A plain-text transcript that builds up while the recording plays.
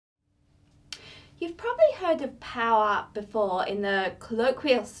You've probably heard of power before in the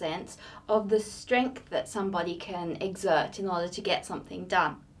colloquial sense of the strength that somebody can exert in order to get something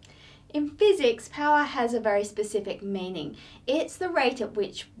done. In physics, power has a very specific meaning. It's the rate at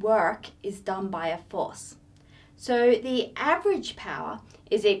which work is done by a force. So the average power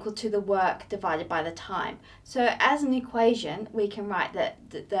is equal to the work divided by the time. So as an equation, we can write that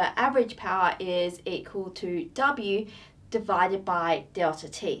the average power is equal to W divided by delta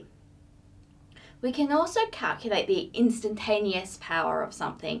T. We can also calculate the instantaneous power of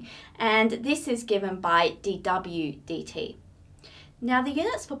something, and this is given by dW dt. Now the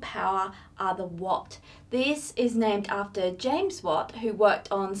units for power are the watt. This is named after James Watt, who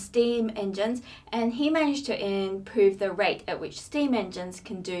worked on steam engines, and he managed to improve the rate at which steam engines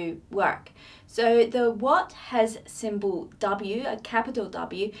can do work. So the watt has symbol W, a capital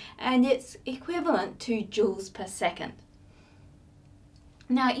W, and it's equivalent to joules per second.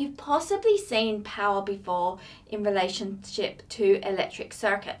 Now, you've possibly seen power before in relationship to electric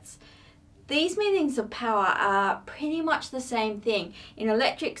circuits. These meanings of power are pretty much the same thing. In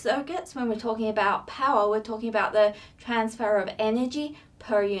electric circuits, when we're talking about power, we're talking about the transfer of energy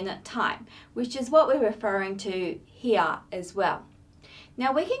per unit time, which is what we're referring to here as well.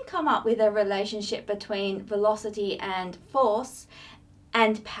 Now, we can come up with a relationship between velocity and force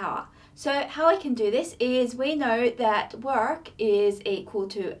and power. So how we can do this is we know that work is equal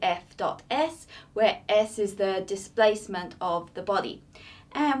to F dot S, where S is the displacement of the body.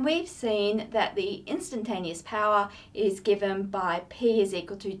 And we've seen that the instantaneous power is given by P is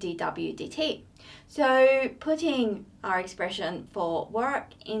equal to dW dt. So putting our expression for work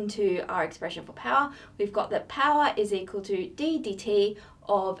into our expression for power, we've got that power is equal to d dt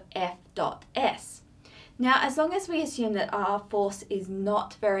of F dot S. Now, as long as we assume that our force is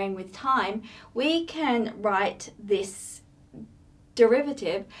not varying with time, we can write this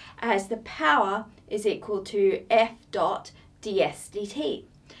derivative as the power is equal to F dot ds dt.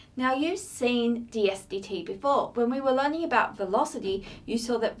 Now, you've seen ds dt before. When we were learning about velocity, you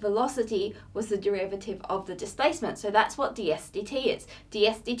saw that velocity was the derivative of the displacement. So that's what ds dt is.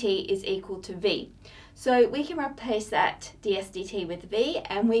 ds dt is equal to v. So we can replace that ds dt with v,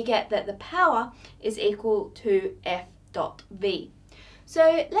 and we get that the power is equal to F dot v.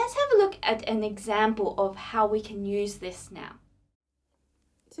 So let's have a look at an example of how we can use this now.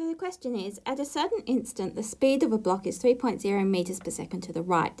 So the question is, at a certain instant, the speed of a block is 3.0 meters per second to the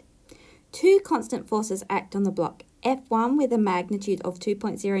right. Two constant forces act on the block, F1 with a magnitude of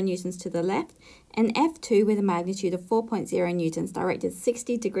 2.0 newtons to the left, and F2 with a magnitude of 4.0 newtons directed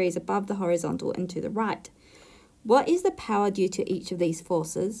 60 degrees above the horizontal and to the right. What is the power due to each of these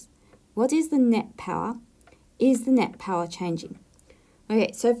forces? What is the net power? Is the net power changing?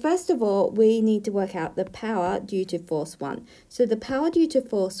 Okay, so first of all, we need to work out the power due to force 1. So the power due to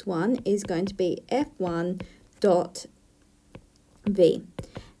force 1 is going to be F1 dot V.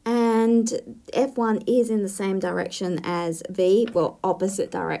 And F1 is in the same direction as V, well,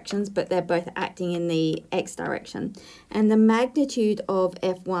 opposite directions, but they're both acting in the X direction. And the magnitude of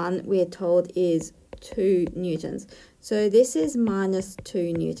F1, we're told, is 2 newtons. So this is minus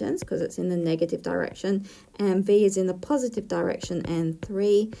 2 newtons because it's in the negative direction, and V is in the positive direction, and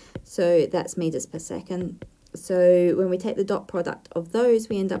 3, so that's meters per second. So when we take the dot product of those,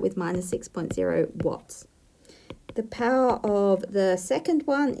 we end up with minus 6.0 watts. The power of the second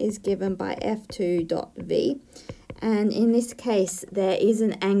one is given by F2 dot V, and in this case there is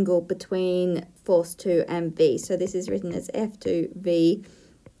an angle between force 2 and V, so this is written as F2V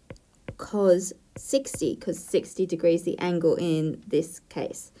cos 60, because 60 degrees the angle in this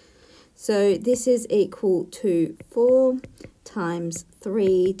case. So this is equal to 4 times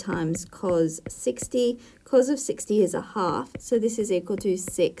 3 times cos 60. Cos of 60 is a half, so this is equal to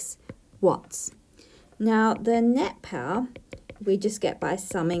 6 watts. Now the net power we just get by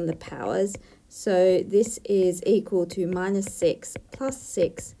summing the powers. So this is equal to minus 6 plus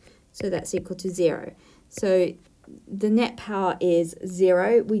 6, so that's equal to 0. So the net power is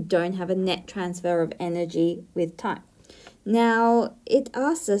 0. We don't have a net transfer of energy with time. Now it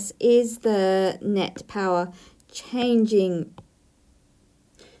asks us, is the net power changing?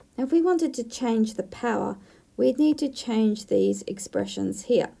 Now if we wanted to change the power, we'd need to change these expressions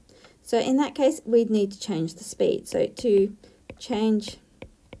here. So in that case, we'd need to change the speed. So to change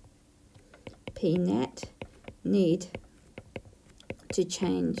P net, need to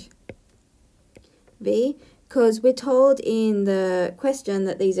change V, because we're told in the question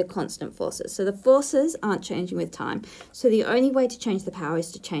that these are constant forces. So the forces aren't changing with time. So the only way to change the power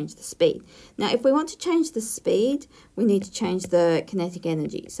is to change the speed. Now, if we want to change the speed, we need to change the kinetic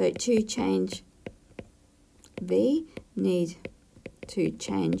energy. So to change V, need to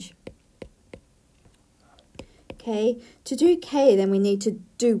change Okay, to do K, then we need to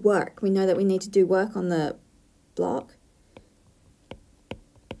do work. We know that we need to do work on the block.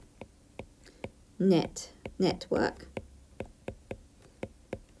 Net work.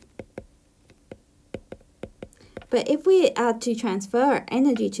 But if we are to transfer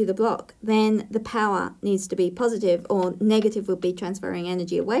energy to the block, then the power needs to be positive, or negative would be transferring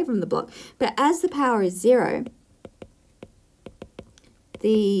energy away from the block. But as the power is 0,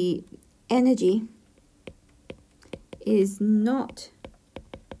 the energy is not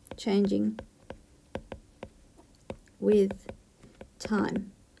changing with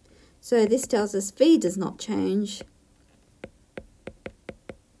time. So this tells us V does not change,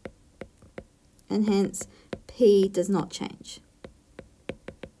 and hence P does not change.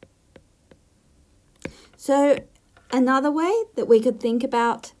 So another way that we could think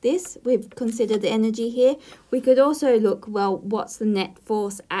about this, we've considered the energy here. We could also look, well, what's the net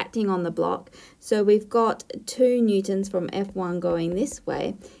force acting on the block? So we've got 2 newtons from F1 going this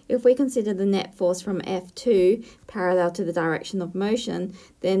way. If we consider the net force from F2 parallel to the direction of motion,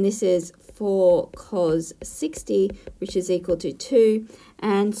 then this is 4 cos 60, which is equal to 2.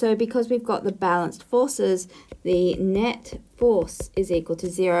 And so because we've got the balanced forces, the net force is equal to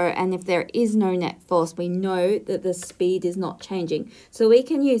 0. And if there is no net force, we know that the speed is not changing. So we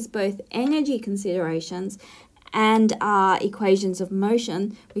can use both energy considerations and our equations of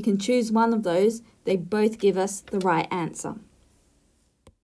motion. We can choose one of those. They both give us the right answer.